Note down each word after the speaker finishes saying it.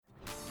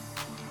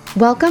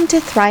Welcome to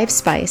Thrive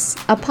Spice,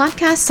 a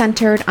podcast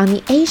centered on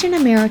the Asian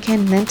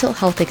American mental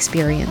health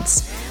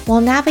experience while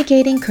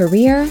navigating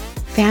career,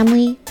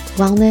 family,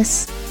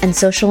 wellness, and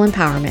social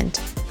empowerment.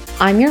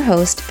 I'm your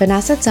host,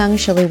 Vanessa Tsang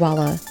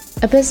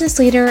Shiliwala, a business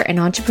leader and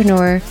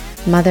entrepreneur,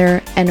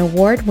 mother, and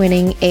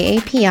award-winning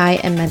AAPI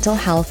and mental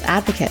health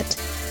advocate.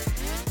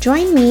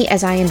 Join me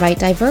as I invite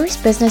diverse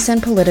business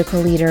and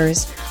political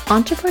leaders,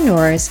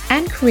 entrepreneurs,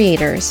 and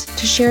creators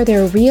to share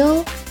their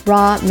real,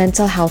 raw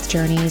mental health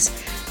journeys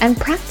and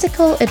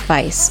practical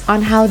advice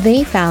on how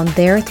they found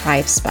their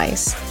Thrive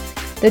Spice,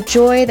 the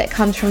joy that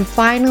comes from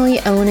finally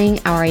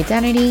owning our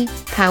identity,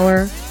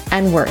 power,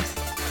 and worth.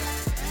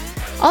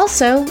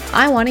 Also,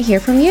 I want to hear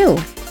from you.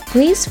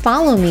 Please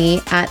follow me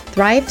at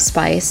Thrive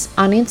Spice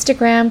on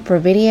Instagram for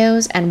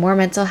videos and more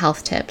mental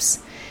health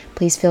tips.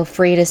 Please feel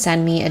free to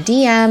send me a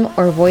DM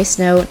or voice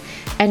note,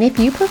 and if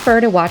you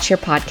prefer to watch your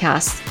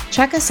podcast,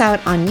 check us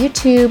out on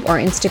YouTube or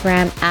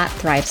Instagram at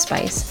Thrive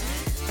Spice.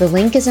 The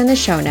link is in the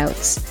show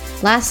notes.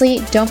 Lastly,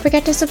 don't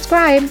forget to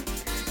subscribe.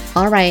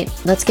 All right,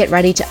 let's get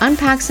ready to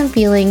unpack some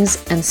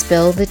feelings and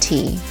spill the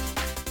tea.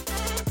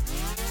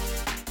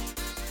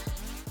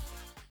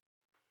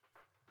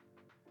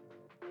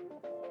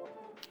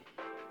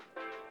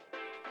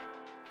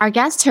 Our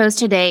guest host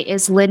today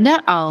is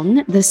Linda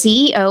Ong, the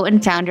CEO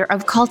and founder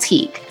of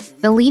Cultique,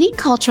 the leading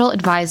cultural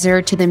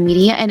advisor to the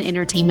media and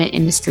entertainment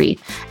industry,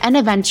 and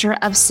a venture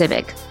of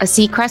Civic, a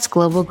Seacrest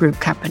Global Group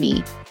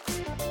company.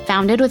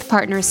 Founded with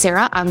partner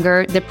Sarah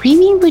Unger, the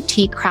premium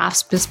boutique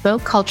crafts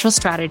bespoke cultural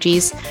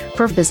strategies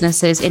for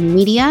businesses in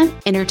media,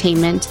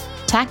 entertainment,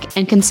 tech,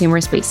 and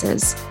consumer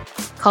spaces.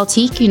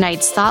 Cultique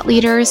unites thought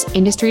leaders,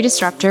 industry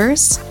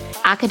disruptors,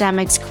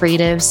 academics,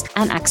 creatives,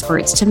 and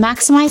experts to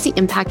maximize the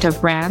impact of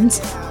brands,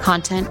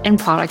 content, and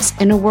products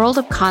in a world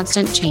of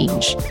constant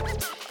change.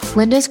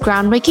 Linda's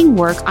groundbreaking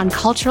work on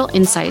cultural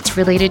insights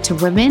related to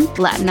women,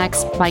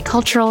 Latinx,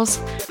 biculturals,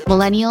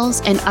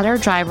 millennials, and other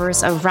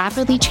drivers of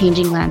rapidly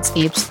changing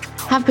landscapes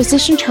have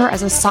positioned her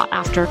as a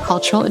sought-after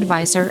cultural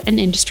advisor and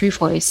industry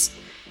voice.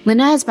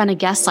 Linda has been a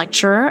guest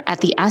lecturer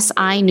at the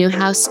S.I.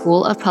 Newhouse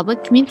School of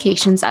Public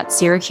Communications at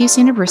Syracuse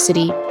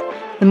University,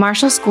 the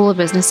Marshall School of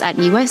Business at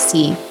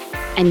USC,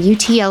 and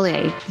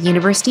UTLA, the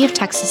University of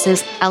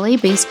Texas's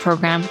LA-based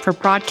program for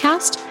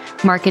broadcast,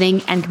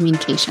 marketing, and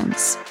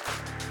communications.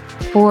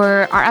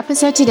 For our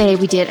episode today,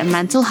 we did a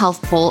mental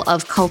health poll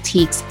of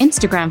Cultique's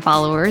Instagram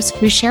followers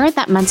who shared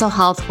that mental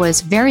health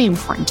was very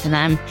important to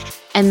them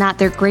and that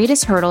their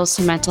greatest hurdles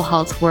to mental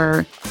health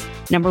were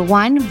number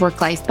 1,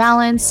 work-life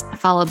balance,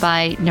 followed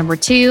by number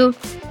 2,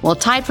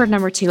 tied for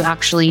number 2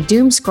 actually,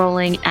 doom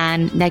scrolling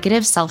and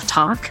negative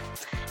self-talk,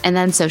 and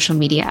then social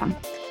media.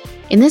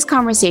 In this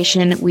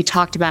conversation, we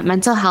talked about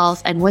mental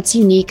health and what's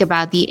unique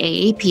about the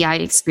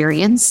AAPI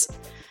experience,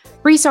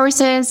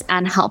 resources,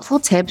 and helpful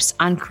tips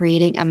on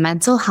creating a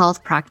mental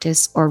health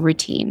practice or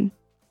routine.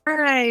 All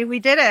right, we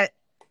did it.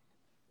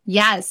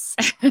 Yes.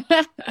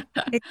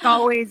 It's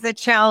always a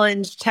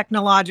challenge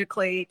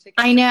technologically.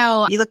 I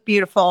know. You look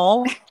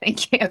beautiful.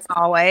 Thank you. As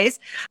always.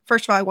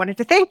 First of all, I wanted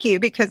to thank you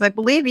because I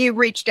believe you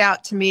reached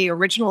out to me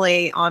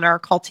originally on our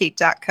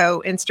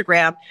Cultique.co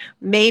Instagram.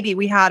 Maybe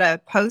we had a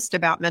post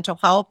about mental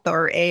health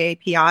or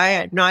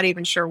AAPI. I'm not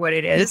even sure what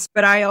it is,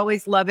 but I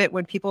always love it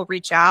when people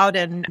reach out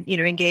and,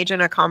 engage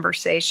in a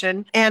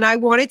conversation. And I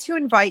wanted to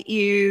invite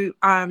you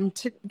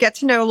to get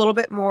to know a little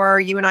bit more.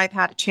 You and I have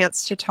had a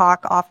chance to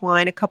talk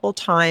offline a couple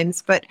times,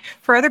 but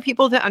for other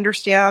people to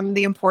understand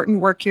the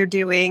important work you're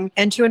doing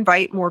and to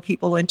invite more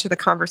people into the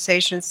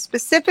conversation,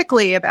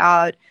 specifically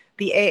about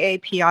the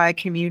AAPI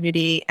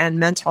community and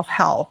mental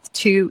health,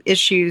 two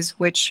issues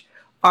which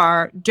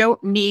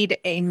don't need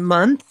a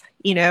month,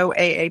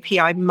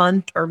 AAPI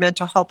month or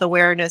mental health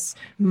awareness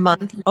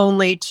month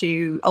only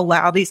to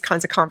allow these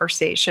kinds of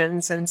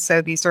conversations. And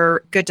so these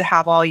are good to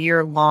have all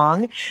year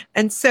long.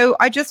 And so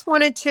I just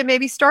wanted to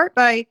maybe start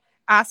by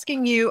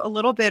asking you a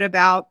little bit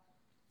about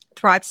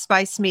Thrive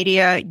Spice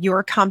Media,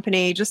 your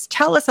company. Just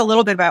tell us a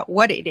little bit about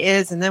what it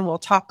is, and then we'll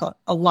talk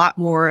a lot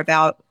more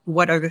about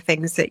what are the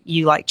things that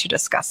you like to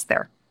discuss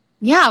there.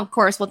 Yeah, of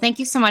course. Well, thank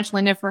you so much,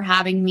 Linda, for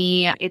having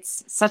me.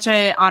 It's such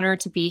an honor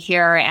to be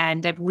here.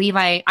 And I believe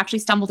I actually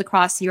stumbled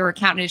across your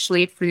account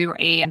initially through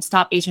a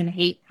Stop Asian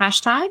Hate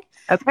hashtag.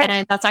 Okay.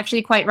 And that's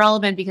actually quite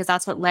relevant because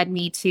that's what led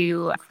me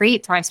to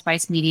create Thrive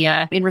Spice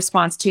Media in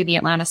response to the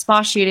Atlanta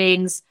spa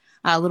shootings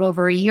a little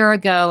over a year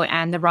ago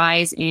and the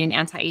rise in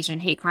anti-Asian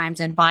hate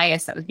crimes and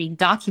bias that was being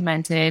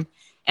documented.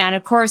 And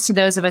of course, to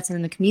those of us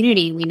in the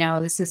community, we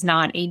know this is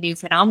not a new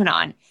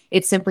phenomenon.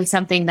 It's simply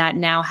something that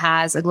now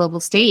has a global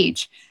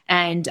stage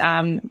and,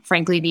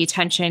 frankly, the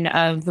attention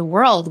of the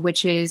world,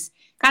 which is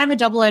kind of a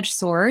double-edged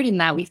sword in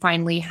that we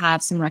finally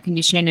have some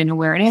recognition and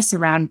awareness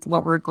around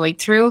what we're going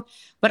through.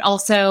 But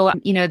also,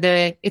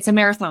 it's a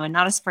marathon,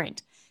 not a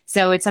sprint.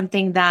 So it's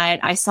something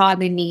that I saw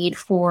the need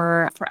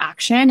for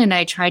action. And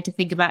I tried to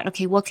think about,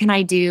 okay, what can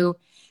I do?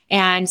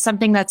 And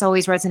something that's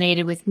always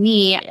resonated with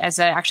me as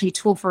a actually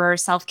tool for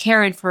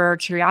self-care and for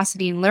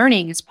curiosity and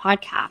learning is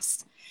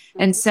podcasts.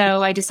 And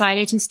so I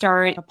decided to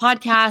start a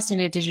podcast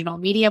and a digital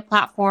media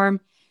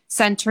platform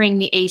centering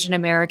the Asian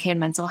American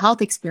mental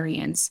health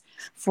experience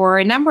for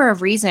a number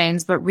of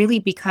reasons, but really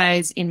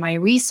because in my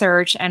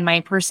research and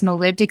my personal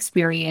lived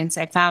experience,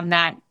 I found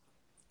that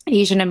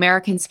Asian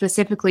Americans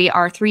specifically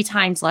are 3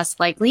 times less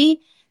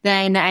likely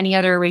than any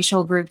other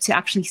racial group to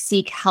actually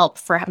seek help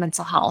for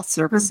mental health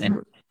services. Mm-hmm.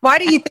 Why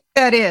do you think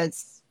that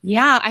is?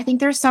 Yeah, I think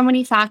there's so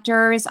many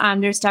factors.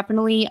 There's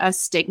definitely a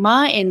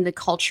stigma in the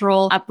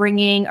cultural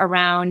upbringing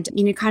around,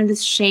 kind of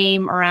this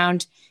shame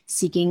around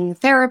seeking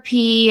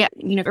therapy,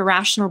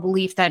 irrational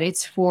belief that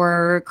it's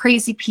for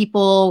crazy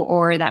people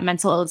or that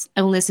mental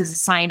illness is a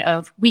sign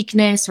of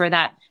weakness or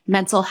that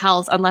mental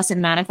health, unless it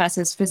manifests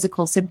as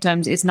physical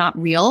symptoms, is not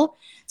real.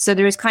 So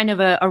there's kind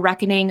of a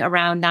reckoning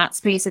around that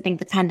space. I think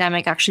the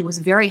pandemic actually was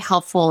very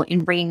helpful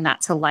in bringing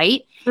that to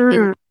light.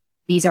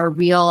 These are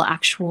real,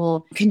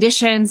 actual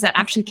conditions that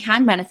actually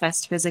can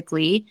manifest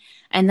physically.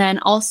 And then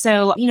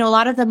also, a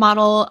lot of the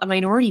model a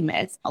minority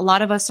myth, a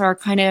lot of us are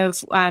kind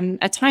of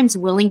at times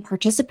willing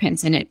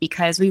participants in it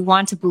because we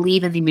want to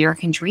believe in the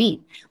American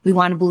dream. We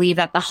want to believe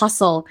that the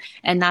hustle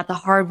and that the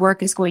hard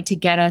work is going to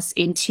get us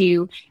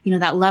into,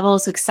 that level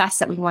of success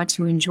that we want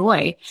to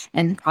enjoy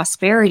and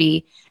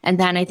prosperity. And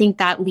then I think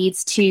that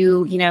leads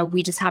to,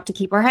 we just have to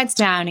keep our heads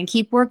down and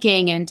keep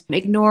working and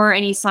ignore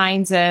any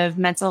signs of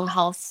mental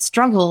health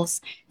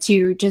struggles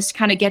to just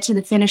kind of get to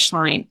the finish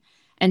line.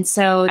 And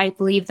so I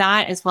believe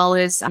that, as well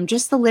as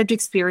just the lived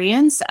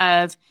experience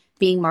of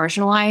being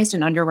marginalized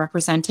and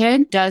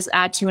underrepresented, does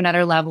add to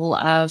another level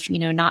of,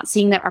 not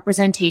seeing that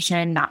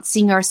representation, not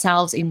seeing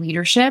ourselves in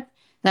leadership.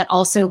 That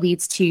also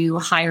leads to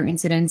higher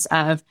incidence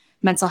of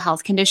mental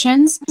health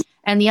conditions.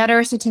 And the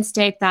other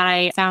statistic that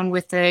I found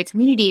with the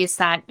community is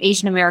that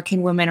Asian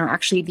American women are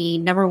actually the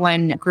number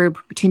one group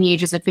between the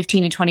ages of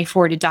 15 and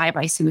 24 to die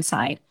by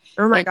suicide.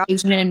 Oh my God.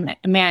 Asian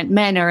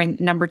men are in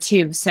number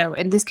 2. So,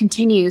 and this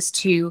continues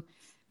to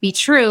be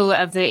true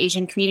of the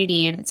Asian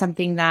community. And it's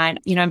something that,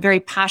 I'm very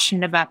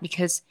passionate about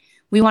because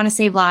we want to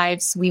save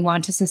lives. We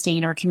want to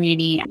sustain our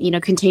community,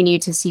 continue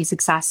to see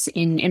success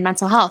in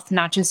mental health,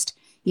 not just,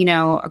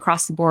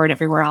 across the board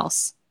everywhere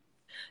else.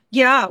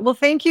 Yeah. Well,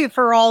 thank you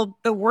for all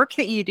the work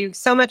that you do.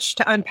 So much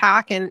to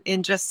unpack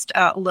in just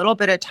a little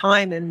bit of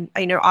time. And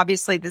I know,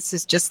 obviously, this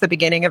is just the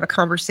beginning of a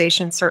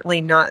conversation,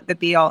 certainly not the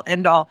be all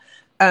end all.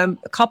 A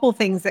couple of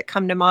things that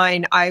come to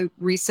mind. I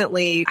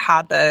recently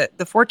had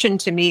the fortune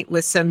to meet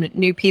with some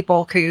new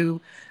people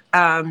who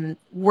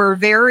were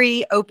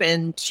very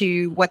open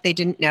to what they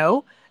didn't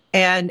know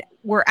and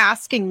were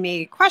asking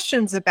me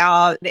questions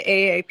about the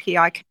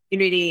AAPI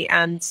community.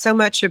 And so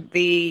much of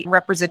the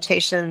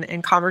representation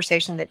and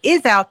conversation that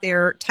is out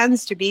there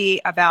tends to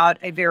be about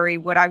a very,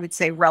 what I would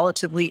say,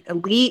 relatively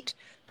elite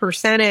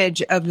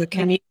percentage of the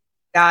community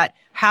that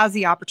has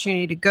the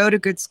opportunity to go to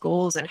good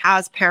schools and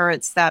has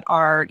parents that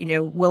are,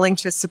 willing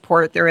to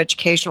support their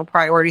educational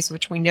priorities,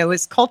 which we know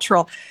is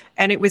cultural.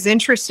 And it was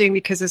interesting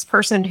because this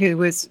person who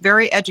was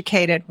very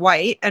educated,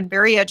 white and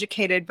very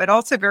educated, but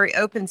also very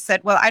open,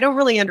 said, well, I don't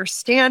really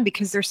understand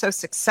because they're so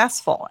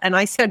successful. And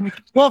I said,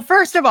 well,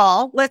 first of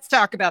all, let's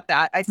talk about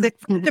that. I said,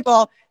 first of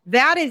all,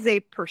 that is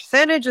a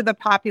percentage of the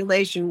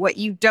population. What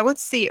you don't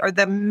see are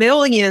the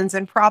millions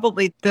and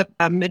probably the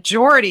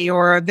majority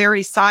or a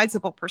very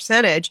sizable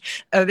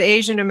percentage of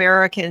Asian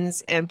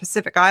Americans and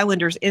Pacific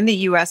Islanders in the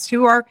U.S.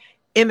 who are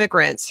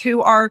immigrants,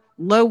 who are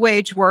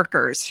low-wage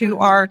workers, who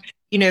are,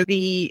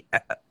 the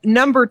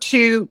number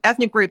 2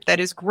 ethnic group that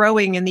is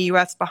growing in the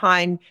U.S.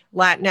 behind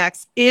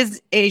Latinx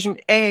is Asian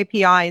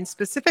AAPI, and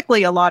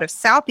specifically a lot of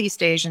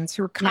Southeast Asians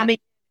who are coming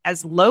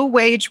as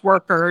low-wage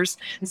workers,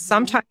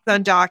 sometimes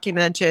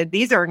undocumented.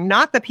 These are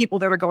not the people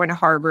that are going to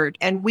Harvard,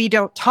 and we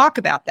don't talk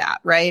about that,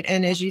 right?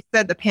 And as you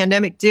said, the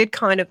pandemic did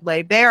kind of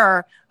lay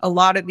bare a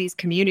lot of these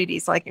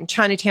communities, like in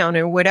Chinatown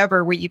or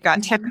whatever, where you've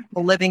got 10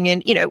 people living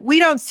in, we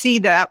don't see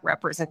that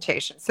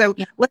representation. So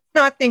let's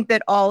not think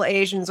that all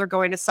Asians are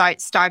going to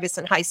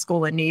Stuyvesant High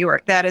School in New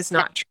York. That is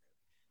not true.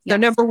 So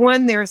number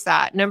 1, there's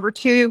that. Number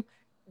 2,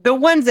 the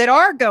ones that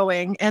are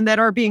going and that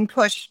are being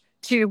pushed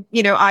to,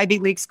 Ivy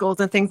League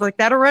schools and things like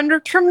that are under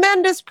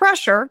tremendous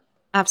pressure.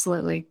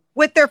 Absolutely.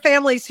 With their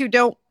families who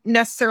don't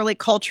necessarily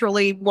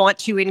culturally want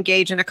to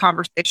engage in a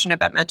conversation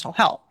about mental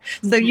health.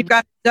 So you've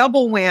got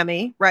double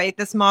whammy, right?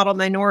 This model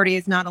minority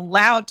is not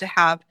allowed to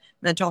have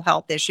mental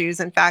health issues.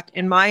 In fact,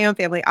 in my own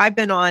family, I've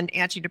been on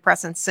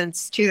antidepressants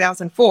since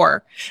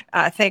 2004,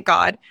 thank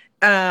God.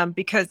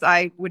 Because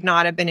I would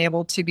not have been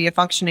able to be a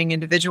functioning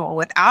individual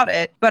without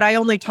it. But I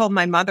only told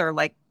my mother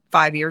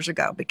 5 years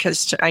ago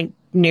because I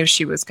knew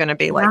she was going to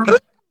be like,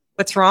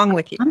 what's wrong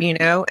with you?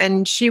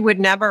 And she would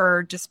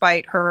never,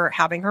 despite her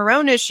having her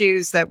own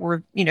issues that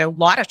were, a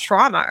lot of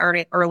trauma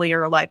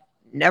earlier in life,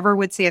 never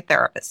would see a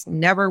therapist,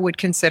 never would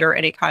consider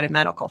any kind of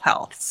medical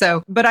health.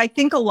 So, but I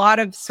think a lot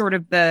of sort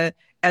of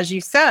as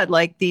you said,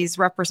 these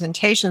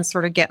representations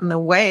sort of get in the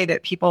way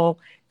that people,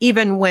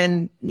 even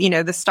when,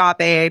 the Stop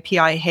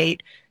AAPI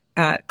Hate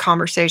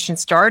conversation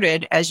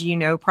started, as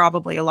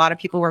probably a lot of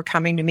people were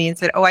coming to me and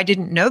said, oh, I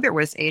didn't know there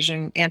was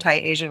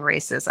anti-Asian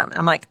racism.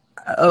 I'm like,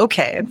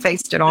 okay, I've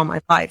faced it all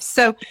my life.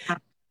 So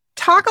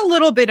Talk a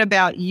little bit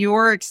about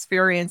your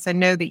experience. I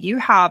know that you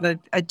have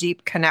a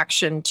deep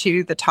connection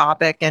to the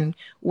topic, and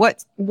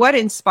what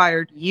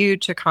inspired you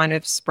to kind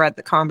of spread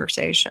the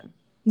conversation.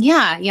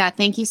 Yeah.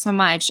 Thank you so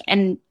much.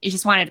 And I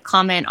just wanted to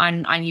comment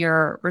on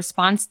your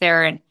response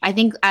there. And I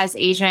think as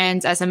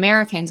Asians, as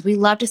Americans, we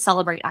love to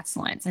celebrate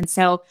excellence. And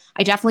so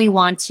I definitely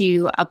want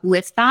to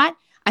uplift that.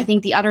 I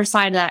think the other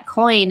side of that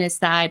coin is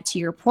that, to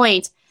your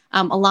point,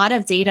 a lot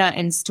of data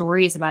and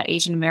stories about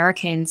Asian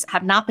Americans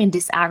have not been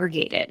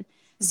disaggregated.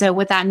 So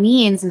what that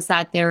means is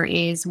that there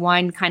is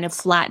one kind of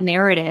flat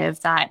narrative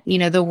that,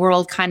 the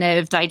world kind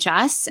of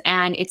digests,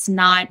 and it's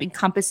not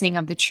encompassing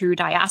of the true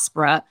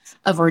diaspora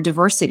of our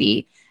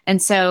diversity.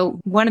 And so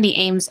one of the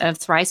aims of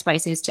Thrive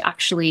Spice is to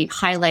actually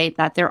highlight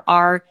that there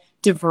are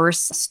diverse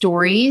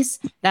stories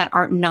that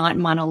are not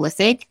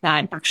monolithic,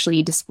 that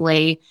actually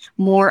display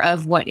more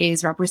of what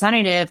is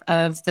representative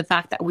of the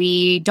fact that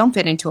we don't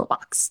fit into a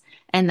box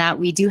and that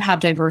we do have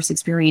diverse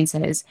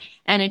experiences.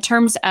 And in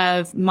terms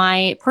of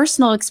my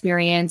personal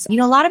experience, a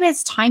lot of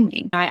it's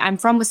timing. I'm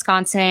from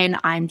Wisconsin.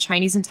 I'm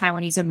Chinese and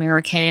Taiwanese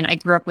American. I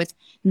grew up with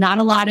not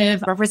a lot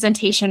of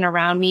representation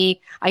around me.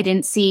 I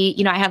didn't see,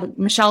 I had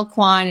Michelle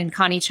Kwan and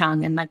Connie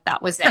Chung, and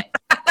that was it.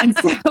 And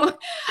so,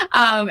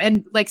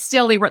 and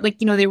still they were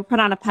they were put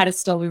on a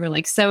pedestal. We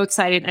were so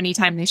excited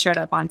anytime they showed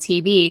up on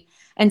TV.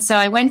 And so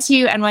I went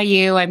to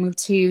NYU, I moved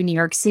to New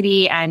York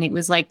City, and it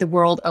was like the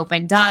world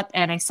opened up,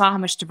 and I saw how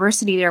much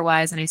diversity there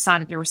was. And I saw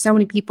that there were so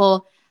many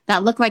people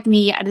that looked like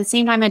me at the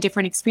same time, had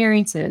different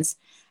experiences.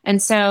 And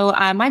so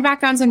my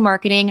background's in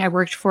marketing. I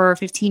worked for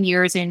 15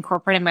 years in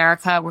corporate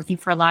America, working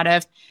for a lot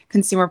of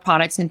consumer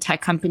products and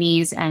tech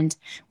companies, and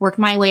worked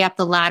my way up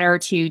the ladder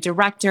to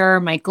director.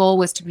 My goal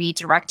was to be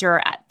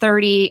director at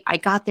 30. I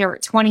got there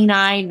at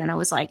 29, and I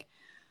was like,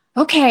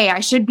 okay, I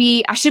should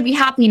be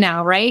happy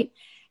now, right?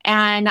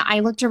 And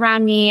I looked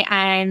around me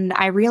and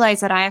I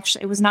realized that I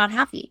actually was not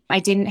happy. I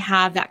didn't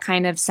have that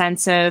kind of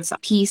sense of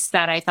peace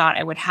that I thought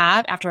I would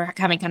have after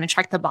having kind of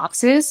checked the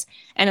boxes.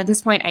 And at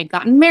this point, I'd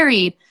gotten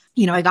married.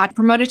 I got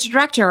promoted to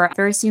director.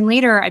 Very soon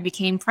later, I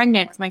became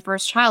pregnant with my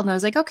first child. And I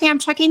was like, okay, I'm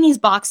checking these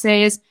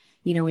boxes.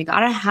 We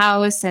got a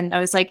house. And I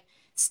was like,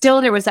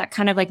 still, there was that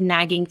kind of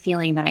nagging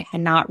feeling that I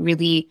had not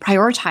really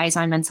prioritized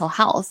on mental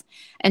health.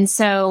 And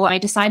so I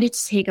decided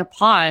to take a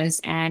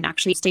pause and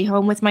actually stay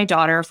home with my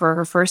daughter for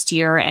her first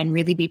year and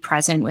really be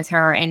present with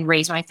her and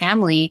raise my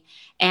family.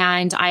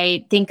 And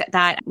I think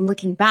that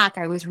looking back,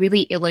 I was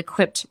really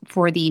ill-equipped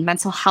for the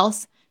mental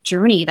health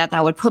journey that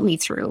would put me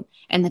through,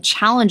 and the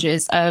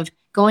challenges of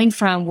going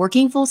from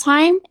working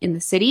full-time in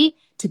the city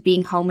to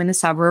being home in the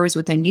suburbs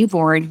with a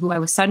newborn who I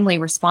was suddenly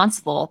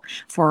responsible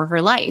for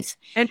her life.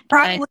 And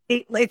probably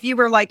if you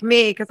were like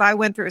me, because I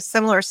went through a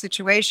similar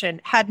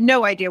situation, had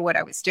no idea what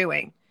I was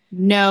doing.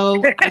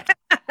 No,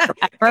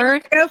 ever.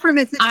 Go from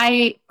a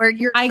situation where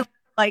you're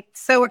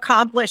so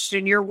accomplished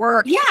in your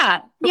work.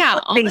 Yeah.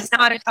 Things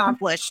not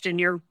accomplished in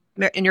your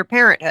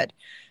parenthood.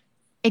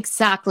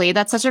 Exactly.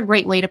 That's such a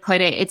great way to put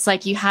it. It's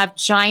like you have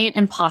giant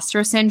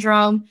imposter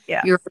syndrome.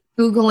 Yeah. You're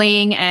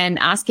Googling and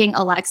asking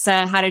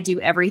Alexa how to do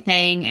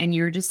everything. And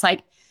you're just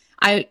like,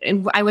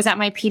 I was at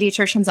my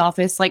pediatrician's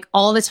office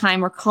all the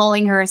time. We're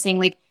calling her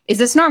saying is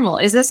this normal?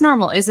 Is this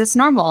normal? Is this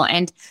normal?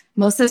 And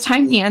most of the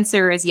time the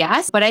answer is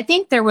yes. But I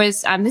think there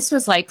was, this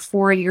was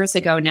 4 years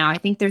ago now. I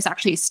think there's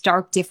actually a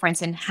stark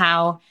difference in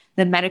how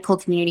the medical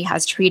community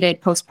has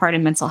treated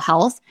postpartum mental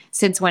health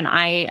since when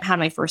I had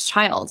my first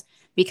child.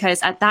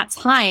 Because at that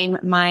time,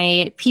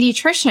 my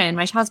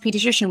child's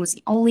pediatrician was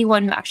the only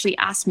one who actually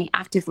asked me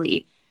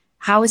actively,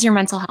 how is your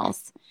mental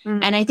health?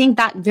 Mm. And I think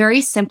that very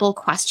simple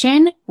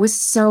question was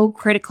so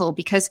critical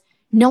because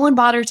no one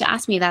bothered to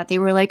ask me that. They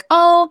were like,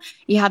 oh,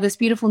 you have this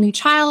beautiful new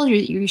child.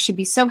 You should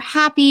be so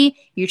happy.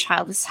 Your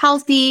child is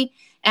healthy.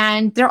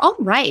 And they're all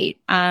right.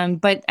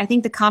 But I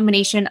think the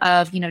combination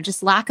of,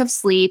 just lack of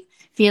sleep,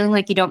 feeling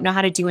like you don't know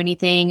how to do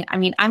anything. I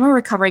mean, I'm a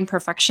recovering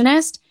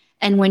perfectionist.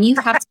 And when you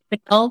have to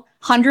fail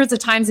hundreds of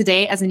times a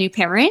day as a new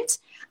parent,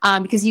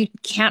 because you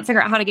can't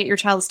figure out how to get your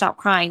child to stop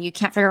crying, you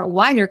can't figure out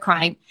why they're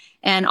crying,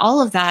 and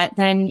all of that,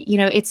 then,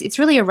 it's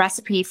really a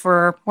recipe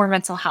for poor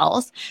mental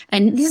health.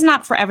 And this is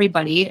not for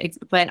everybody,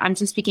 but I'm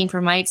just speaking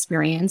from my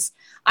experience.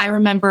 I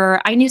remember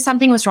I knew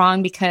something was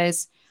wrong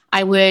because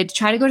I would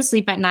try to go to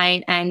sleep at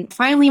night, and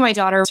finally my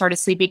daughter started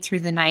sleeping through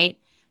the night.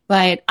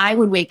 But I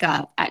would wake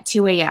up at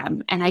 2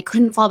 a.m. and I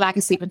couldn't fall back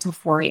asleep until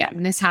 4 a.m.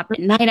 And this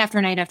happened night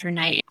after night after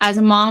night. As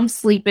a mom,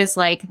 sleep is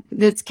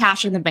it's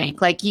cash in the bank.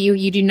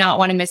 You do not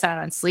want to miss out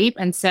on sleep.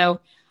 And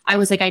so I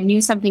was I knew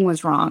something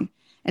was wrong.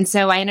 And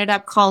so I ended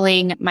up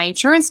calling my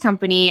insurance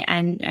company,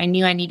 and I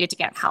knew I needed to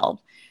get help.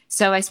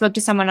 So I spoke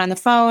to someone on the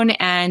phone,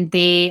 and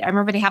I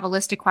remember they have a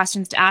list of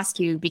questions to ask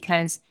you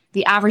because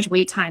the average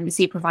wait time to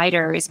see a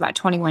provider is about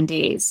 21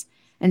 days.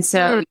 And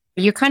so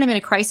you're kind of in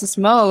a crisis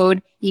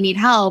mode. You need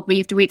help, but you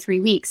have to wait 3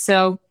 weeks.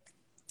 So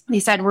they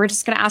said, we're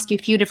just going to ask you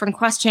a few different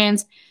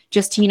questions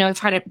just to,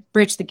 try to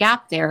bridge the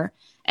gap there.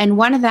 And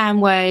one of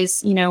them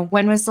was,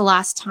 when was the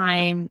last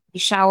time you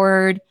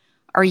showered?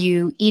 Are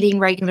you eating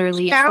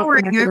regularly?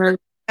 Showering.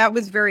 That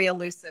was very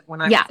elusive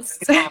when I Yes.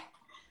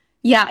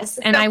 Yes.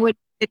 And I would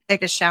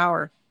take a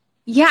shower.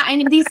 Yeah.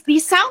 And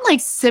these sound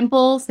like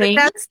simple things.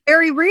 But that's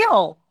very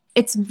real.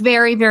 It's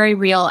very, very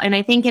real. And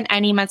I think in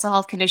any mental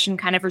health condition,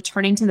 kind of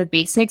returning to the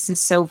basics is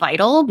so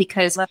vital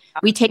because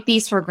we take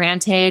these for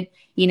granted,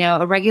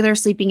 a regular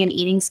sleeping and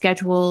eating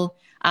schedule.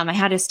 I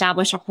had to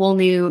establish a whole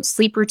new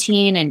sleep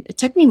routine, and it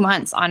took me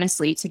months,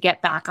 honestly, to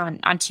get back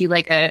onto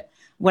like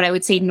what I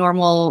would say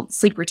normal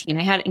sleep routine.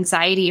 I had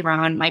anxiety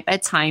around my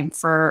bedtime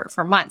for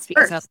months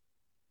because of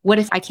what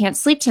if I can't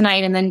sleep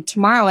tonight and then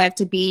tomorrow I have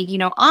to be,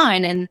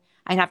 on, and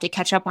I'd have to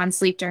catch up on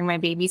sleep during my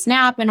baby's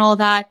nap and all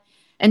that.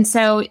 And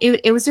so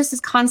it was just this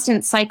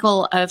constant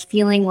cycle of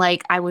feeling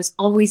like I was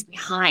always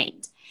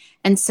behind.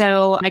 And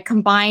so I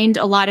combined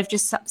a lot of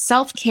just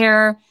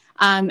self-care,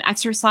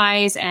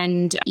 exercise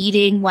and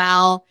eating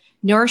well,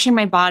 nourishing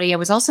my body. I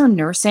was also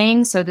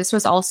nursing. So this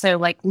was also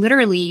like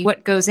literally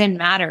what goes in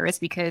matters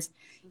because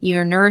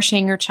you're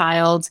nourishing your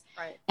child,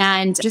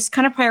 and just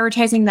kind of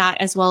prioritizing that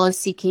as well as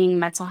seeking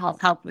mental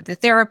health help with a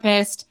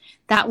therapist.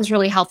 That was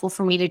really helpful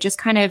for me to just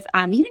kind of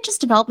even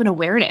just develop an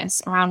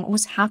awareness around what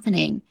was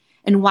happening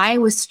and why I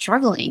was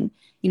struggling.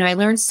 I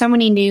learned so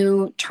many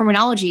new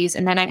terminologies,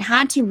 and then I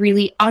had to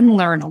really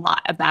unlearn a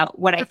lot about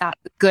what I thought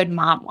a good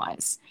mom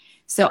was.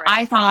 So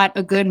I thought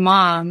a good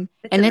mom,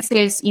 and this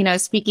is,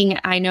 speaking,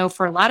 I know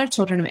for a lot of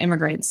children of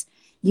immigrants,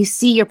 you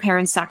see your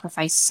parents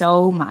sacrifice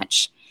so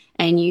much.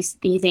 And you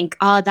think,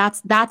 oh,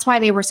 that's why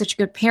they were such a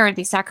good parent.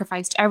 They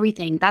sacrificed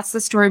everything. That's the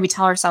story we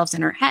tell ourselves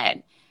in our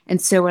head.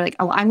 And so we're like,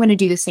 oh, I'm going to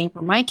do the same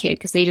for my kid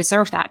because they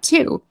deserve that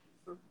too.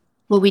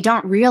 What we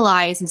don't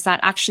realize is that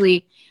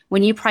actually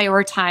when you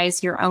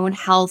prioritize your own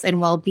health and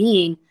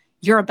well-being,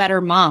 you're a better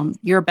mom,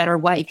 you're a better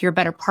wife, you're a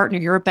better partner,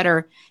 you're a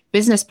better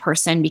business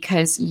person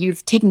because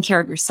you've taken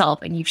care of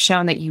yourself and you've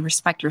shown that you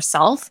respect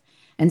yourself.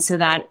 And so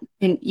that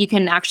you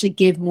can actually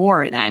give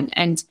more then.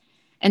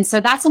 And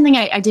so that's something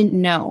I didn't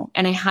know,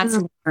 and I had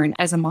to learn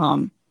as a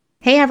mom.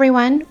 Hey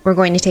everyone, we're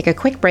going to take a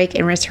quick break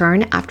and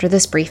return after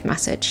this brief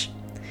message.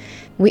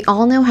 We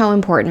all know how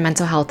important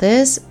mental health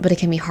is, but it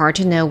can be hard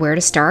to know where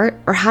to start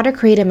or how to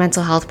create a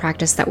mental health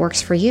practice that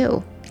works for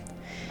you.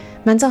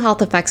 Mental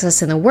health affects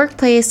us in the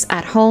workplace,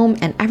 at home,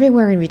 and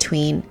everywhere in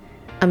between.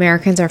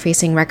 Americans are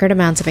facing record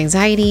amounts of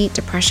anxiety,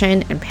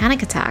 depression, and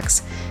panic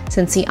attacks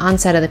since the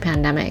onset of the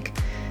pandemic.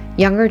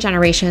 Younger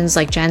generations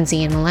like Gen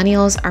Z and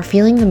millennials are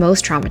feeling the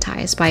most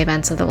traumatized by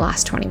events of the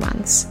last 20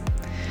 months.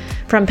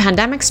 From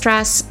pandemic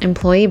stress,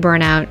 employee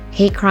burnout,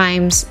 hate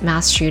crimes,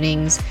 mass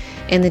shootings,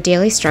 and the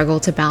daily struggle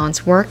to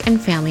balance work and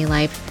family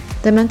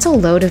life, the mental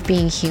load of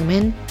being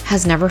human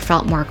has never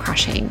felt more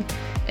crushing,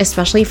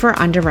 especially for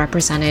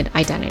underrepresented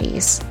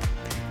identities.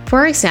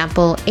 For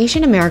example,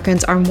 Asian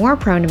Americans are more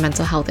prone to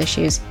mental health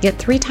issues, yet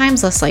 3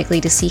 times less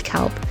likely to seek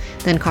help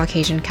than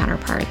Caucasian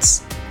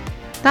counterparts.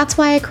 That's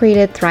why I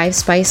created Thrive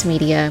Spice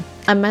Media,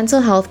 a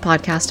mental health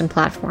podcast and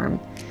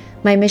platform.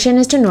 My mission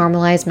is to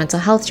normalize mental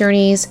health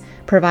journeys,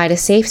 provide a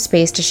safe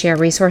space to share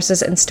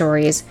resources and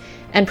stories,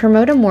 and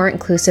promote a more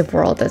inclusive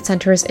world that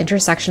centers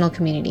intersectional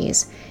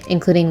communities,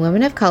 including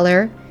women of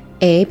color,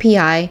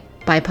 AAPI,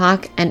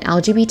 BIPOC, and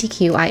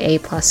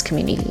LGBTQIA+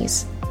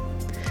 communities.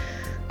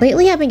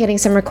 Lately, I've been getting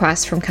some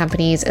requests from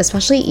companies,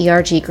 especially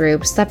ERG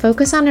groups, that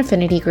focus on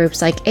affinity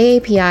groups like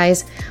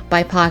AAPIs,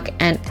 BIPOC,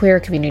 and queer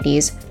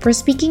communities for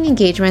speaking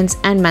engagements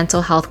and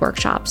mental health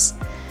workshops.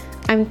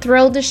 I'm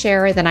thrilled to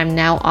share that I'm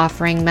now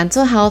offering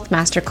mental health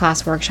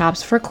masterclass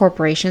workshops for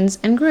corporations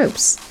and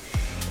groups.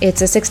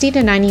 It's a 60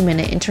 to 90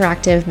 minute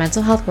interactive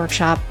mental health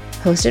workshop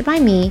hosted by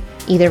me,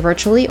 either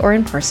virtually or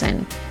in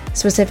person,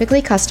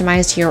 specifically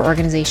customized to your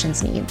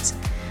organization's needs.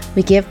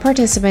 We give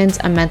participants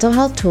a mental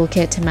health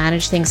toolkit to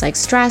manage things like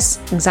stress,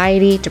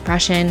 anxiety,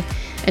 depression,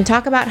 and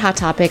talk about hot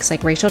topics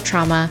like racial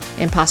trauma,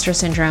 imposter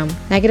syndrome,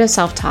 negative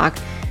self-talk,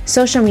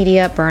 social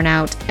media,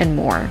 burnout, and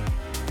more.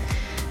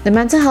 The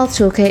mental health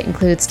toolkit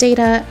includes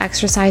data,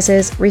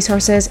 exercises,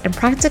 resources, and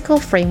practical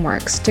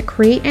frameworks to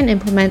create and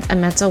implement a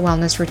mental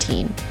wellness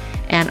routine.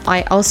 And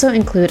I also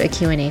include a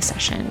Q&A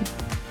session.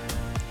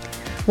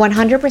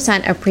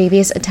 100% of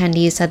previous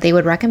attendees said they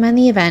would recommend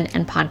the event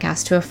and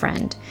podcast to a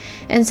friend,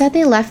 and said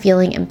they left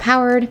feeling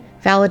empowered,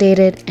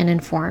 validated, and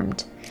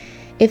informed.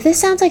 If this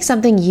sounds like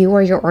something you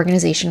or your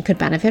organization could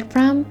benefit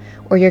from,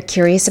 or you're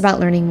curious about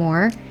learning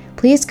more,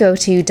 please go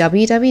to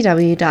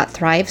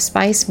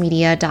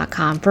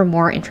www.thrivespicemedia.com for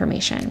more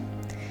information.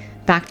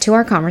 Back to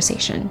our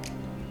conversation.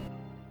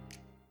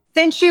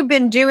 Since you've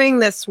been doing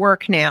this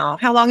work now,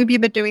 how long have you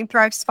been doing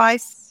Thrive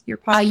Spice? Your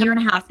podcast? A year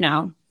and a half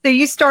now. So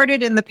you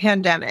started in the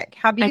pandemic.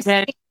 Have you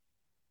seen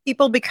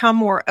people become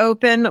more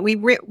open?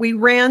 We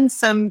ran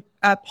some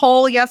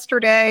poll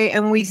yesterday,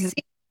 and we see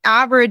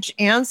average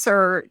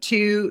answer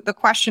to the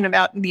question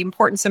about the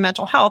importance of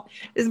mental health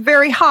is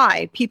very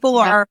high. People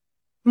are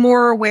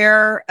more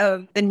aware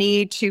of the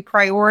need to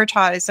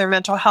prioritize their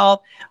mental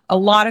health. A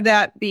lot of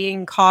that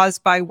being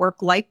caused by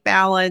work-life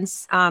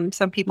balance.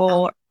 Some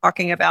people are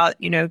talking about,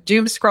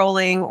 doom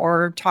scrolling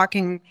or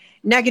talking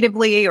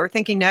negatively or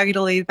thinking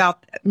negatively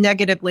about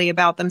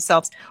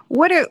themselves.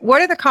 What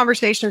are the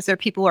conversations that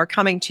people are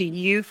coming to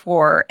you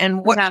for,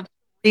 and what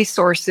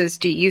resources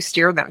do you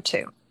steer them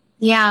to?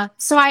 Yeah.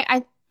 So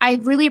I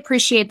really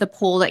appreciate the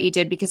poll that you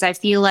did, because I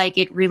feel like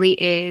it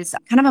really is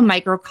kind of a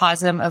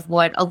microcosm of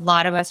what a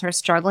lot of us are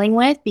struggling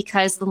with,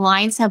 because the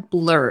lines have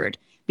blurred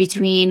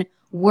between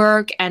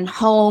work and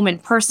home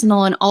and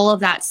personal and all of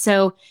that.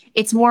 So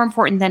it's more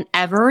important than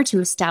ever to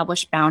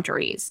establish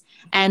boundaries.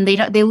 And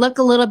they look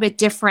a little bit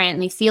different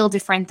and they feel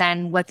different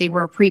than what they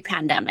were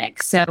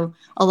pre-pandemic. So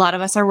a lot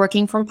of us are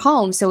working from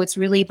home. So it's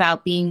really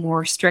about being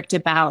more strict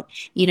about,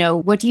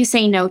 what do you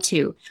say no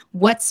to?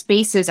 What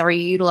spaces are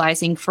you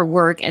utilizing for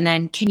work? And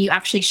then can you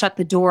actually shut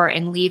the door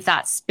and leave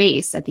that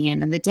space at the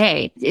end of the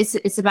day?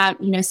 It's about,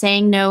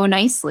 saying no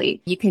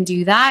nicely. You can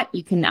do that.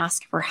 You can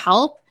ask for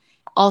help.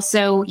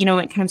 Also, when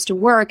it comes to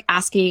work,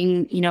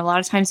 asking, a lot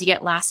of times you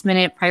get last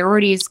minute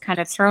priorities kind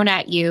of thrown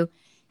at you.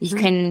 You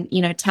can,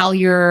 tell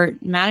your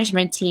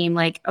management team,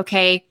 like,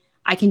 okay,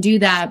 I can do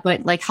that,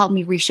 but like help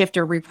me reshift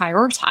or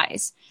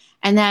reprioritize.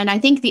 And then I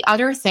think the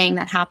other thing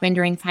that happened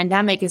during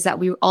pandemic is that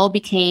we all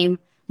became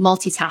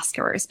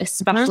multitaskers,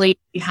 especially if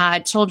you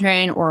had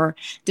children or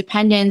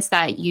dependents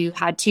that you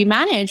had to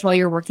manage while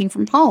you're working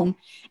from home.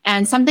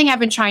 And something I've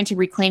been trying to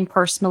reclaim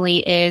personally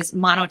is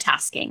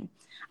monotasking,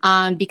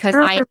 because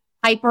I'm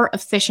hyper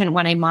efficient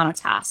when I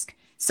monotask.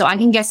 So I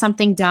can get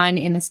something done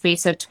in the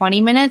space of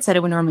 20 minutes that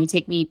it would normally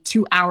take me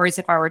 2 hours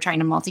if I were trying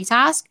to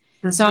multitask.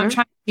 So I'm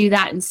trying to do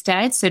that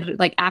instead. So to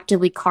like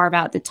actively carve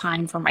out the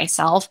time for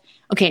myself.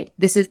 Okay,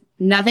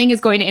 nothing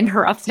is going to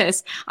interrupt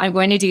this. I'm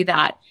going to do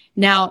that.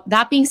 Now,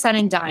 that being said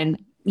and done,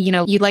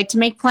 you like to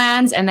make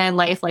plans and then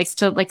life likes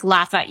to like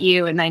laugh at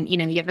you. And then,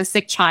 you have a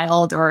sick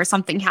child or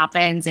something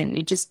happens and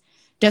it just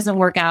doesn't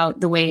work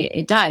out the way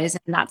it does.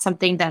 And that's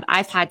something that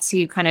I've had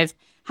to kind of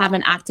have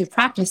an active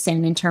practice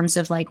in terms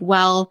of like,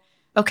 well,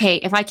 okay,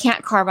 if I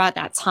can't carve out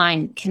that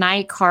time, can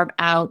I carve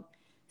out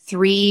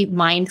 3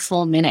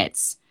 mindful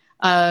minutes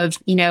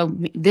of,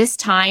 this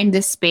time,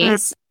 this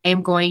space, I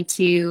am going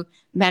to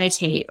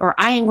meditate, or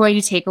I am going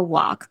to take a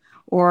walk,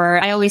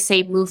 or I always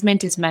say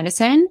movement is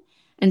medicine.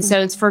 And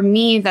so it's, for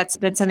me, that's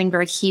been something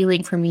very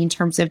healing for me in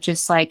terms of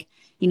just like,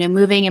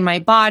 moving in my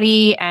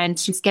body and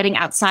just getting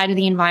outside of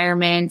the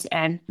environment.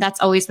 And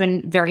that's always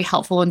been very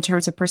helpful in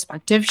terms of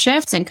perspective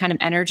shifts and kind of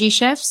energy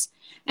shifts.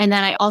 And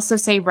then I also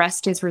say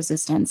rest is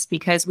resistance,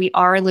 because we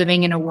are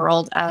living in a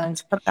world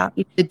of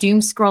the doom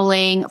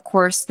scrolling, of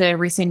course, the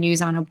recent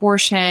news on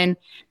abortion,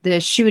 the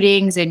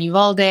shootings in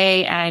Uvalde,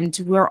 and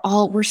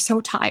we're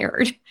so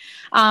tired.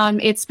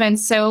 It's been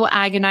so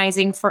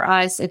agonizing for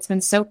us. It's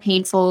been so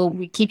painful.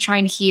 We keep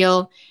trying to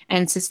heal,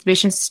 and it's this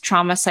vicious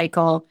trauma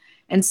cycle.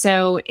 And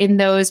so in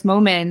those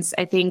moments,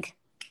 I think,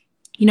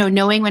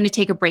 knowing when to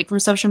take a break from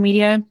social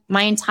media,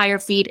 my entire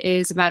feed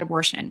is about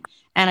abortion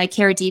and I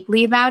care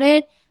deeply about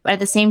it. But at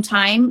the same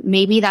time,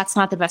 maybe that's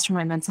not the best for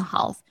my mental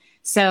health.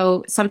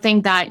 So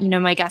something that,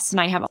 my guests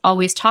and I have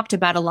always talked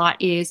about a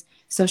lot is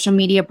social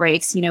media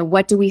breaks.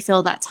 What do we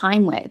fill that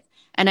time with?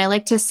 And I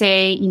like to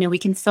say, we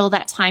can fill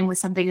that time with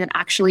something that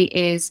actually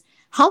is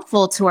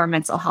helpful to our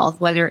mental health,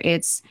 whether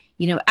it's,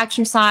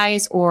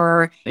 exercise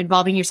or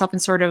involving yourself in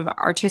sort of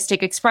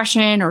artistic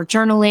expression or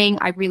journaling.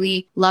 I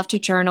really love to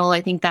journal. I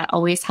think that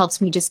always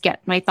helps me just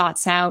get my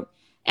thoughts out.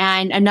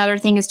 And another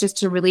thing is just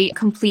to really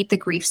complete the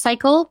grief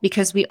cycle,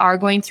 because we are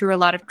going through a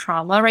lot of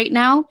trauma right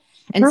now.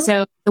 And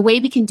so the way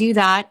we can do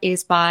that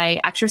is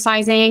by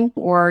exercising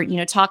or,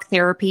 talk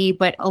therapy.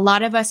 But a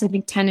lot of us, I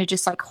think, tend to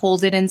just like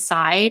hold it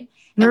inside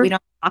and we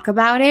don't talk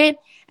about it.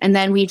 And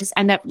then we just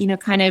end up,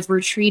 kind of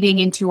retreating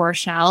into our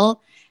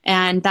shell.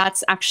 And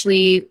that's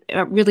actually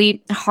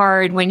really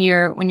hard when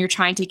you're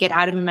trying to get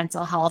out of a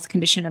mental health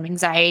condition of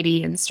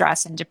anxiety and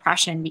stress and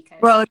depression.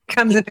 Because it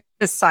becomes a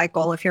vicious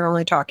cycle if you're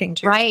only talking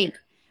to.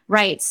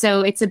 Right.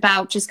 So it's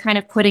about just kind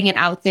of putting it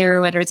out there,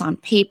 whether it's on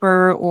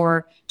paper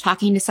or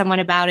talking to someone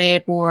about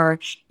it or,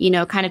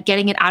 kind of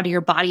getting it out of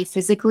your body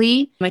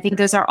physically. I think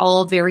those are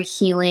all very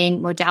healing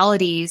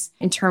modalities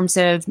in terms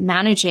of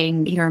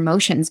managing your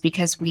emotions,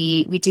 because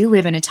we do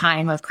live in a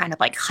time of kind of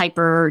like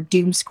hyper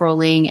doom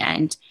scrolling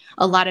and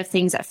a lot of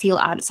things that feel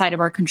outside of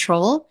our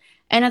control.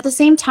 And at the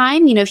same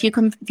time, if you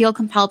feel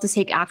compelled to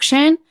take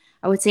action,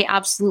 I would say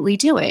absolutely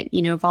do it.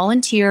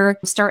 Volunteer,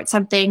 start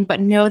something, but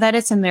know that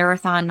it's a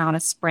marathon, not a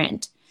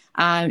sprint.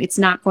 It's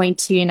not going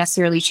to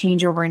necessarily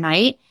change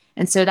overnight.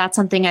 And so that's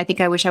something I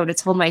think I wish I would have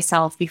told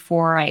myself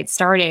before I had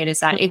started, is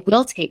that it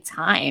will take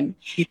time.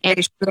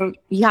 And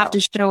you have to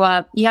show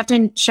up. You have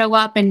to show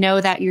up and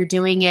know that you're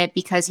doing it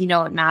because it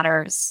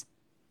matters.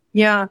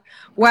 Yeah.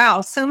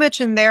 Wow. So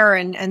much in there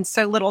and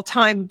so little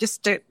time.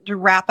 Just to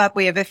wrap up,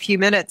 we have a few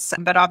minutes,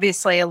 but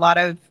obviously a lot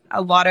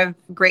of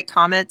great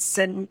comments,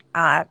 and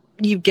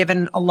you've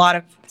given a lot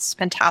of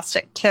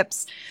fantastic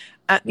tips.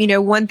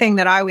 One thing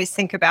that I always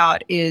think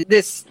about is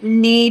this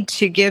need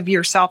to give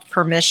yourself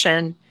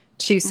permission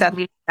to set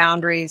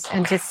boundaries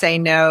and to say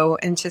no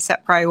and to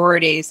set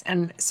priorities.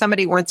 And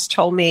somebody once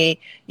told me,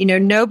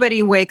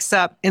 nobody wakes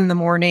up in the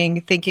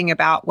morning thinking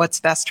about what's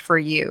best for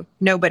you.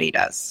 Nobody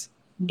does.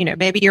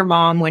 Maybe your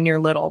mom when you're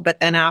little, but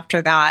then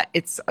after that,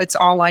 it's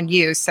all on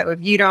you. So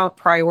if you don't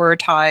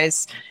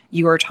prioritize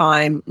your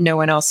time, no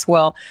one else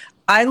will.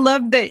 I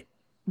love that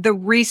the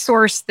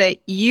resource that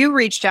you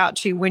reached out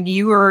to when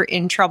you were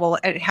in trouble,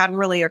 it hadn't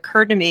really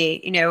occurred to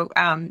me,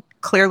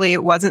 clearly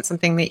it wasn't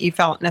something that you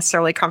felt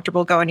necessarily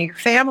comfortable going to your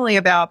family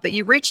about, but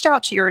you reached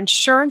out to your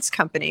insurance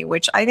company,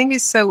 which I think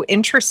is so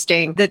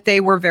interesting that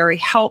they were very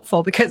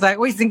helpful, because I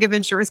always think of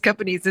insurance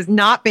companies as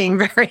not being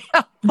very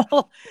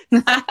helpful.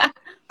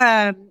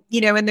 And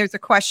there's a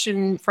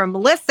question from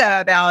Melissa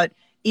about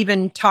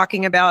even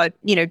talking about,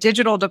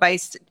 digital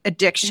device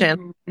addiction.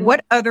 Mm-hmm.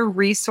 What other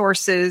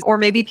resources, or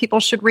maybe people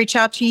should reach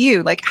out to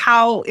you? Like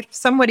if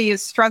somebody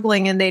is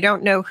struggling and they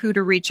don't know who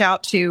to reach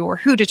out to or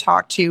who to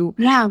talk to,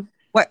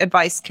 what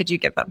advice could you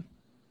give them?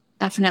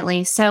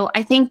 Definitely. So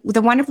I think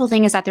the wonderful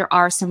thing is that there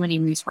are so many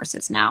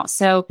resources now.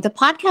 So the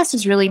podcast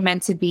is really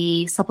meant to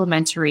be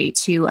supplementary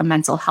to a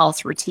mental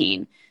health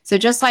routine. So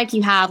just like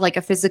you have like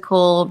a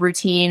physical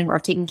routine or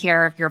taking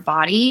care of your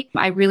body,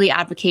 I really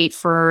advocate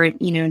for,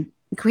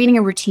 creating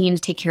a routine to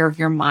take care of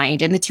your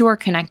mind, and the two are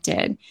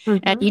connected. Mm-hmm.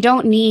 And you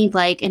don't need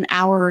like an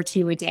hour or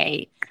two a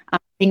day. I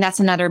think that's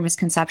another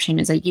misconception,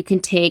 is that you can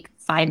take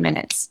 5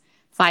 minutes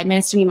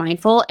to be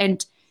mindful.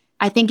 And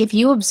I think if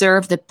you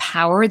observe the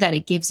power that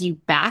it gives you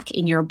back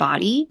in your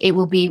body, it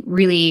will be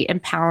really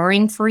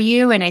empowering for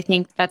you. And I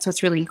think that's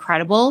what's really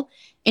incredible.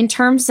 In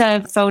terms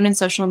of phone and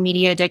social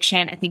media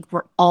addiction, I think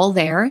we're all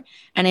there.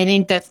 And I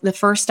think that the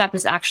first step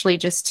is actually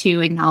just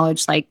to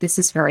acknowledge, like, this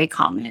is very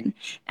common.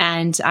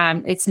 And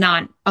it's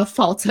not a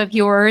fault of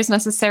yours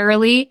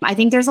necessarily. I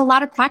think there's a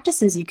lot of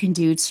practices you can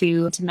do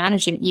to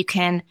manage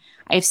it.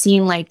 I've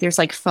seen there's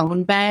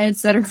phone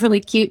beds that are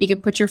really cute. You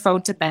can put your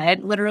phone to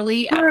bed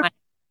literally at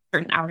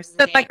certain hours of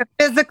the day. Like a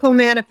physical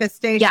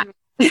manifestation.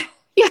 Yeah.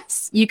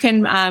 Yes, you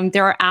can.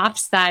 There are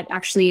apps that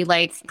actually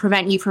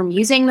prevent you from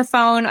using the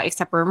phone,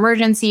 except for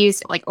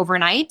emergencies,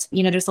 overnight.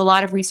 There's a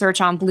lot of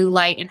research on blue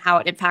light and how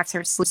it impacts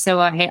our sleep.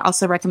 So I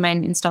also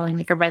recommend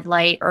installing a red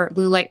light or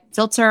blue light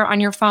filter on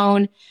your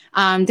phone.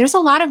 There's a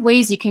lot of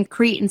ways you can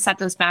create and set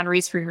those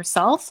boundaries for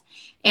yourself.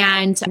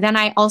 And then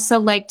I also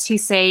like to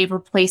say,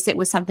 replace it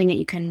with something that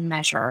you can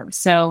measure.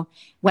 So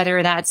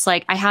whether that's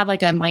I have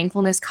a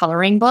mindfulness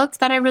coloring book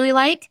that I really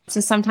like. So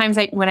sometimes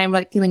when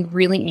I'm feeling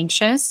really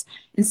anxious,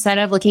 instead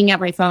of looking at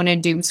my phone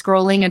and doom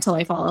scrolling until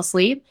I fall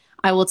asleep,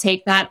 I will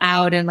take that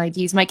out and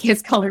use my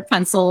kids' colored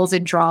pencils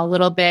and draw a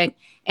little bit.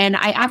 And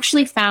I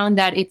actually found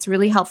that it's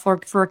really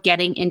helpful for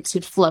getting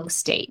into flow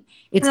state.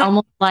 It's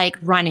almost like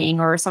running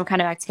or some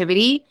kind of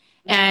activity.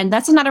 And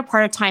that's another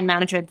part of time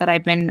management that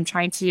I've been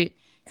trying to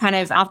kind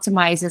of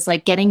optimize, is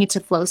getting into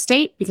flow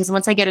state, because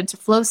once I get into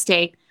flow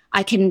state,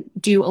 I can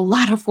do a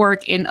lot of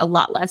work in a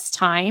lot less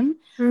time.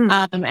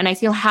 And I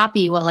feel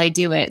happy while I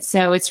do it.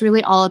 So it's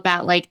really all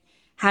about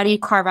how do you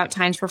carve out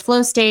times for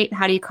flow state?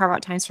 How do you carve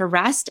out times for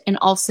rest? And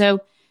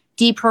also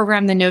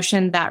deprogram the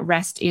notion that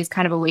rest is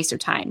kind of a waste of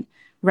time.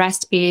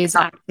 Rest is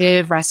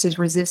active, rest is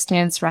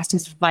resistance, rest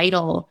is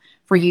vital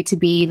for you to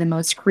be the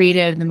most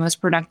creative, the most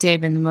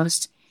productive, and the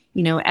most,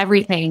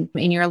 everything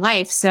in your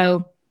life.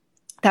 So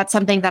that's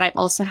something that I've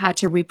also had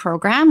to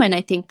reprogram. And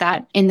I think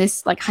that in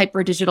this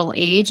hyper digital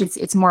age,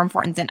 it's more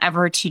important than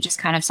ever to just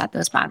kind of set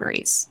those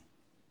boundaries.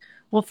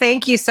 Well,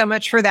 thank you so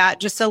much for that.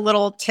 Just a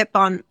little tip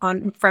on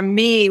from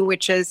me,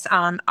 which is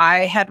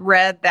I had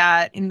read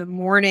that in the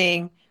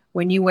morning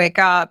when you wake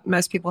up,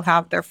 most people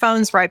have their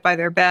phones right by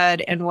their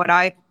bed. And what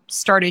I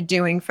started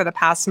doing for the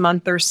past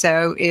month or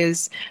so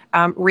is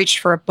reach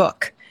for a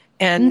book.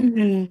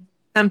 And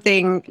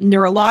something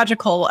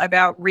neurological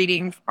about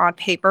reading on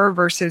paper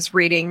versus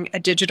reading a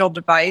digital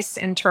device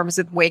in terms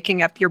of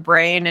waking up your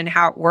brain and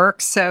how it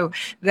works. So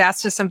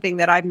that's just something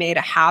that I've made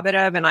a habit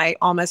of. And I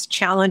almost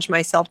challenge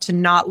myself to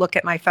not look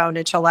at my phone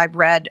until I've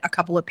read a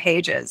couple of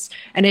pages.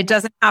 And it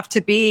doesn't have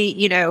to be,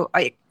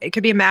 it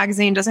could be a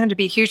magazine, doesn't have to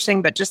be a huge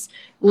thing, but just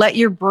let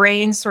your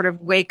brain sort of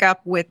wake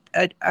up with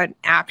an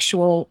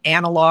actual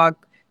analog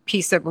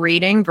piece of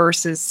reading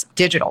versus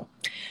digital.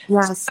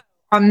 Yes.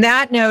 On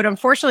that note,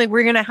 unfortunately,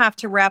 we're going to have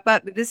to wrap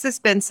up. But this has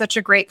been such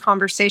a great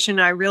conversation.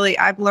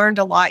 I've learned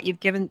a lot.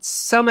 You've given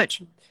so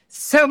much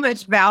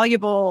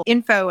valuable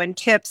info and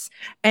tips.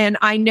 And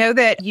I know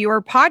that your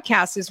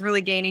podcast is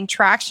really gaining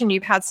traction.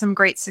 You've had some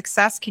great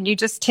success. Can you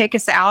just take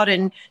us out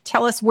and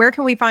tell us where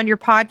can we find your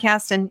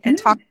podcast and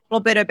talk a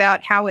little bit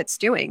about how it's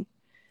doing?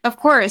 Of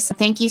course.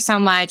 Thank you so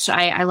much.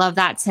 I love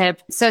that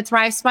tip. So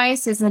Thrive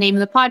Spice is the name of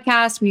the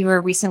podcast. We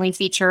were recently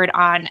featured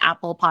on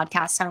Apple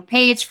Podcasts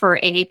homepage for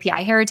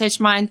AAPI Heritage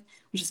Month,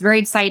 which is very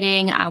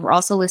exciting. We're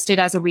also listed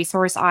as a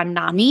resource on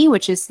NAMI,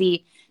 which is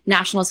the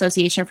National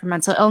Association for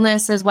Mental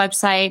Illness's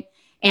website.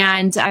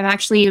 And I've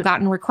actually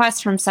gotten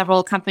requests from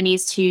several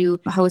companies to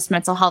host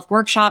mental health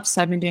workshops.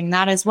 So I've been doing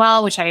that as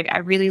well, which I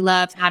really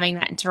love, having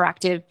that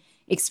interactive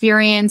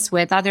experience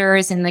with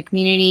others in the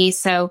community.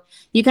 So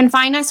you can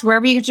find us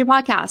wherever you get your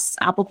podcasts,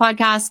 Apple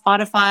Podcasts,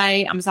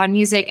 Spotify, Amazon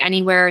Music,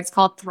 anywhere. It's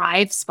called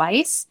Thrive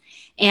Spice.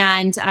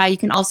 And you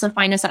can also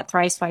find us at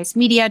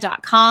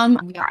thrivespicemedia.com.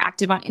 We are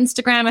active on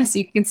Instagram, as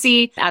you can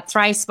see, at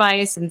Thrive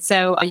Spice. And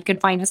so you can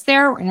find us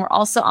there. And we're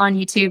also on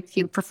YouTube if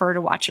you prefer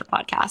to watch your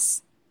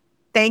podcasts.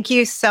 Thank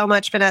you so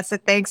much, Vanessa.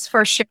 Thanks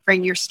for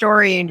sharing your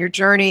story and your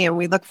journey. And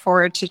we look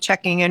forward to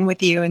checking in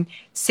with you and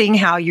seeing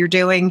how you're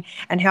doing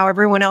and how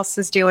everyone else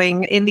is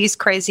doing in these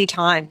crazy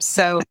times.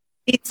 So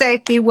be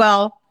safe, be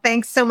well.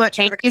 Thanks so much.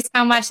 Thank you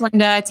so much,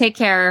 Linda. Take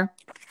care.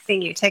 See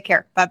you. Take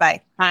care.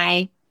 Bye-bye.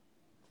 Bye.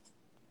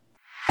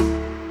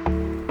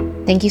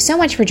 Thank you so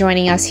much for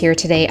joining us here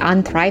today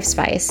on Thrive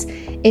Spice.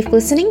 If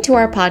listening to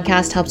our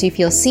podcast helps you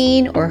feel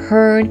seen or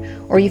heard,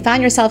 or you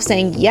found yourself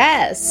saying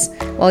yes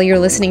while you're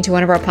listening to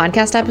one of our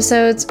podcast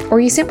episodes, or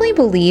you simply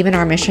believe in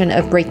our mission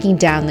of breaking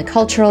down the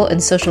cultural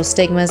and social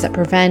stigmas that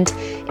prevent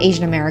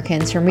Asian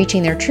Americans from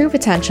reaching their true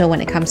potential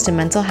when it comes to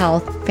mental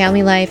health,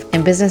 family life,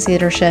 and business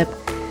leadership,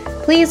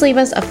 please leave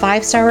us a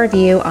 5-star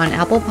review on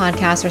Apple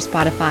Podcasts or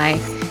Spotify.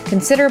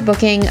 Consider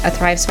booking a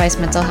Thrive Spice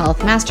Mental Health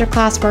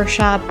Masterclass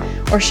workshop,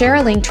 or share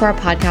a link to our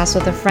podcast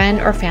with a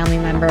friend or family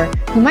member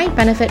who might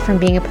benefit from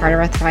being a part of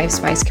our Thrive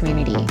Spice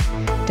community.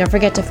 Don't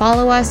forget to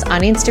follow us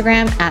on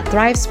Instagram at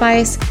Thrive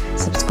Spice,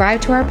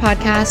 subscribe to our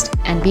podcast,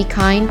 and be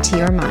kind to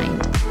your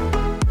mind.